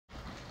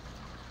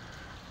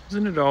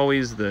Isn't it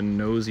always the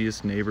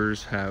nosiest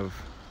neighbors have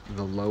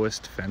the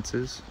lowest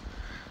fences?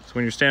 So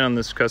when you're standing on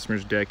this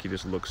customer's deck, you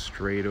just look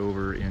straight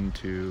over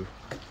into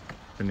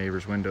the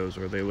neighbor's windows,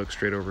 or they look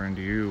straight over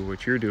into you,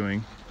 what you're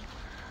doing.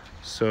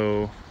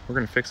 So we're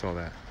gonna fix all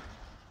that.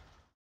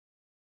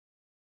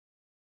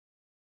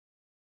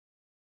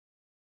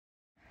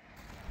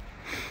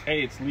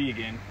 Hey, it's Lee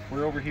again.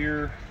 We're over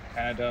here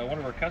at one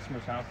of our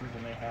customers' houses,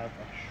 and they have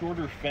a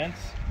shorter fence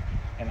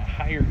and a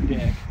higher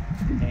deck,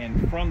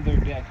 and from their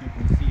deck you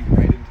can see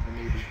right into the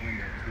neighbor's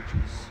windows,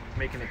 which is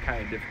making it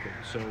kind of difficult.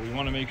 So we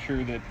want to make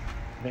sure that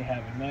they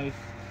have a nice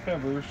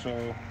cover,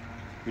 so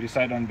we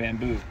decided on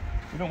bamboo.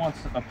 We don't want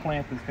a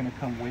plant that's going to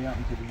come way out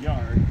into the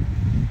yard.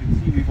 You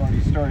can see we've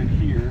already started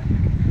here.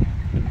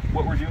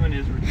 What we're doing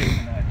is we're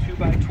taking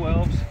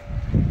 2x12s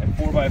and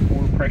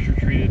 4x4 pressure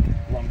treated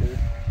lumber,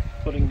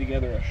 putting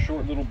together a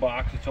short little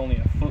box. It's only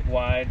a foot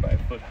wide by a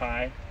foot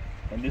high,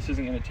 and this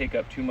isn't going to take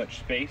up too much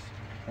space.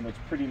 And what's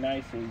pretty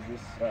nice is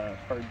this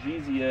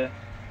Fargesia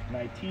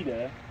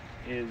nitida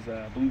is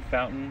blue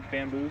fountain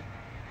bamboo.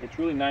 It's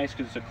really nice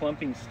because it's a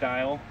clumping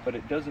style, but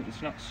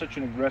it's not such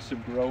an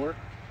aggressive grower,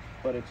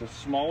 but it's a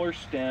smaller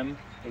stem,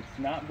 it's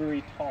not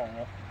very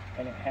tall,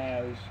 and it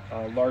has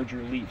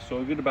larger leaves. So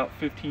it'll get about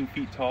 15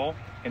 feet tall,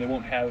 and it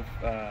won't have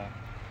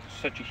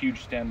such a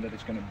huge stem that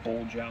it's going to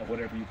bulge out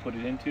whatever you put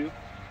it into.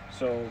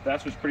 So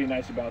that's what's pretty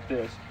nice about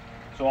this.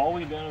 So all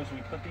we've done is we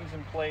put these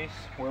in place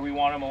where we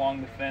want them along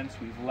the fence.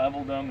 We've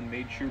leveled them and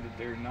made sure that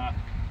they're not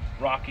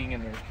rocking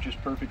and they're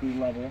just perfectly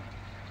level.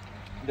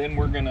 Then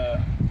we're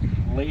gonna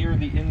layer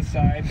the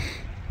inside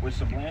with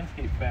some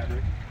landscape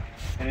fabric.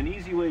 And an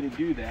easy way to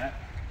do that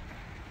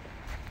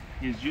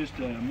is just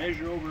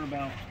measure over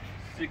about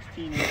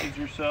 16 inches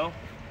or so,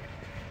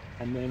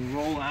 and then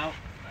roll out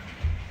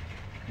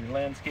your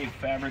landscape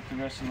fabric the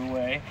rest of the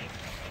way,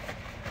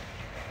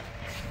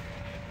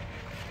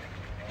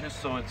 just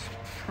so it's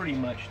pretty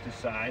much to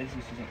size.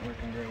 This isn't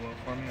working very well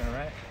for me, all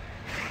right?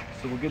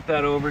 So we'll get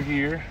that over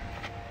here.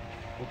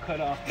 We'll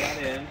cut off that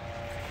end,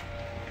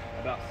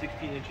 about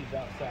 16 inches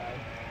outside.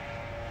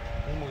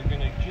 Then we're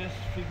gonna just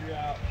figure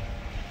out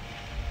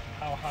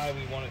how high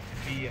we want it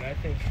to be, and I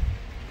think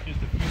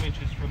just a few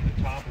inches from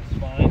the top is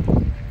fine,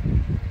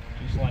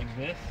 just like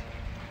this.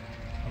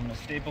 I'm gonna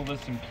staple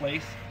this in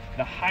place.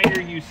 The higher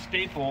you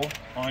staple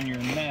on your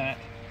mat,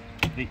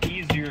 the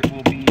easier it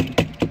will be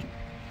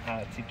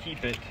to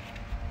keep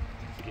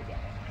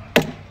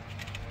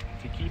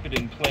it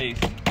in place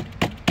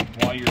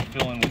while you're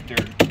filling with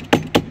dirt.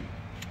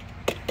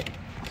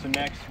 So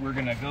next we're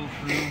gonna go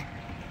through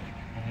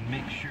and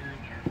make sure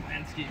that our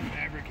landscape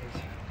fabric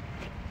is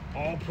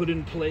all put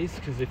in place,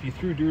 because if you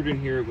threw dirt in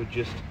here, it would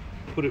just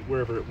put it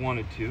wherever it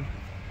wanted to.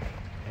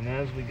 And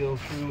as we go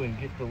through and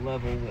get the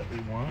level that we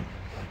want,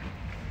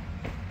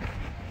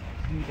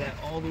 do that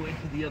all the way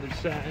to the other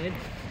side.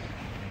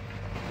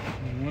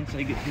 And once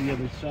I get to the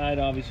other side,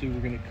 obviously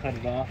we're going to cut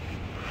it off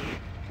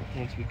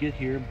once we get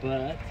here,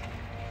 but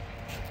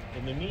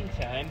in the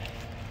meantime,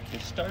 to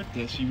start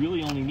this, you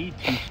really only need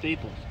 2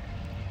 staples.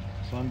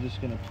 So I'm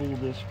just going to pull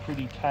this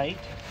pretty tight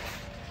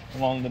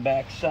along the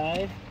back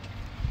side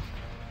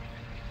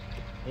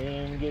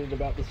and get it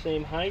about the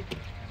same height,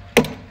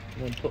 and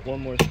then put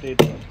one more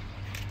staple in.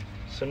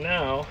 So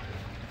now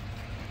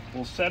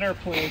we'll set our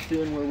plants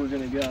in where we're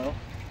going to go,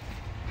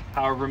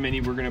 however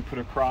many we're going to put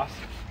across.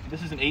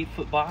 This is an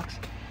 8-foot box,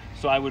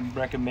 so I would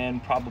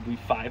recommend probably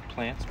 5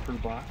 plants per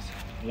box,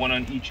 1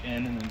 on each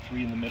end and then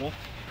 3 in the middle.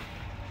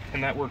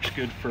 And that works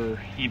good for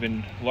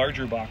even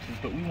larger boxes,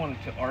 but we want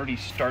it to already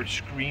start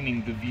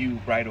screaming the view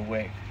right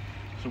away.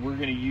 So we're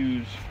going to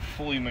use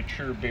fully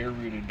mature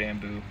bare-rooted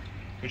bamboo,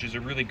 which is a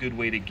really good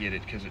way to get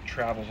it because it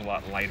travels a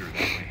lot lighter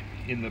that way.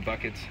 In the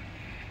buckets,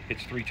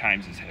 it's 3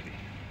 times as heavy.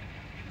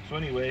 So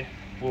anyway,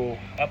 we'll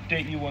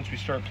update you once we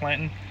start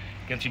planting,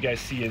 get you guys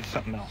see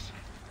something else.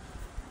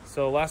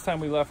 So last time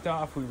we left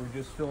off, we were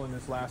just filling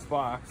this last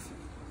box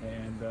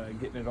and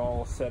getting it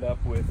all set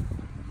up with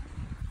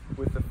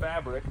the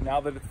fabric.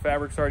 Now that the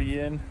fabric's already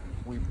in,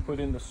 we put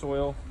in the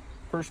soil.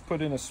 First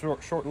put in a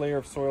short layer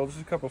of soil, just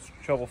a couple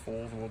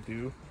shovelfuls will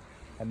do,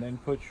 and then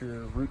put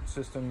your root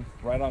system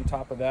right on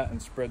top of that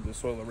and spread the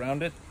soil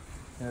around it.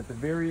 And at the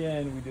very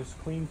end, we just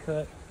clean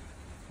cut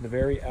the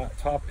very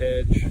top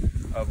edge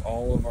of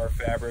all of our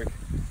fabric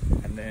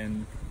and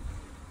then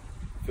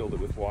filled it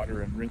with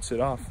water and rinse it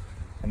off.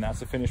 And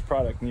that's the finished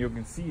product. And you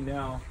can see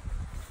now,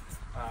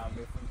 if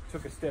we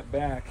took a step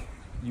back,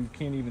 you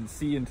can't even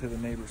see into the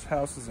neighbors'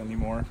 houses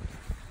anymore.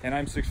 And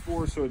I'm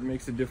 6'4", so it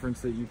makes a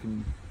difference that you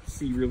can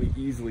see really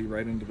easily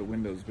right into the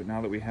windows. But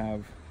now that we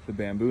have the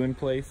bamboo in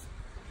place,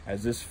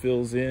 as this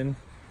fills in,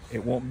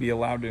 it won't be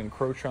allowed to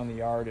encroach on the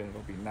yard, and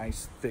it'll be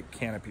nice thick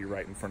canopy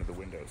right in front of the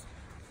windows.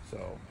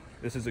 So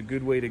this is a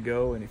good way to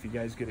go, and if you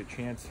guys get a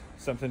chance,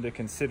 something to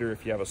consider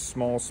if you have a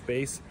small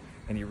space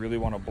and you really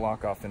want to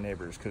block off the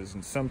neighbors, because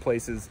in some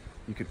places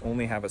you could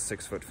only have a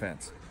 6-foot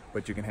fence,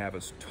 but you can have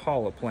as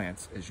tall a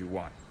plants as you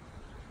want.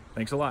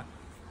 Thanks a lot.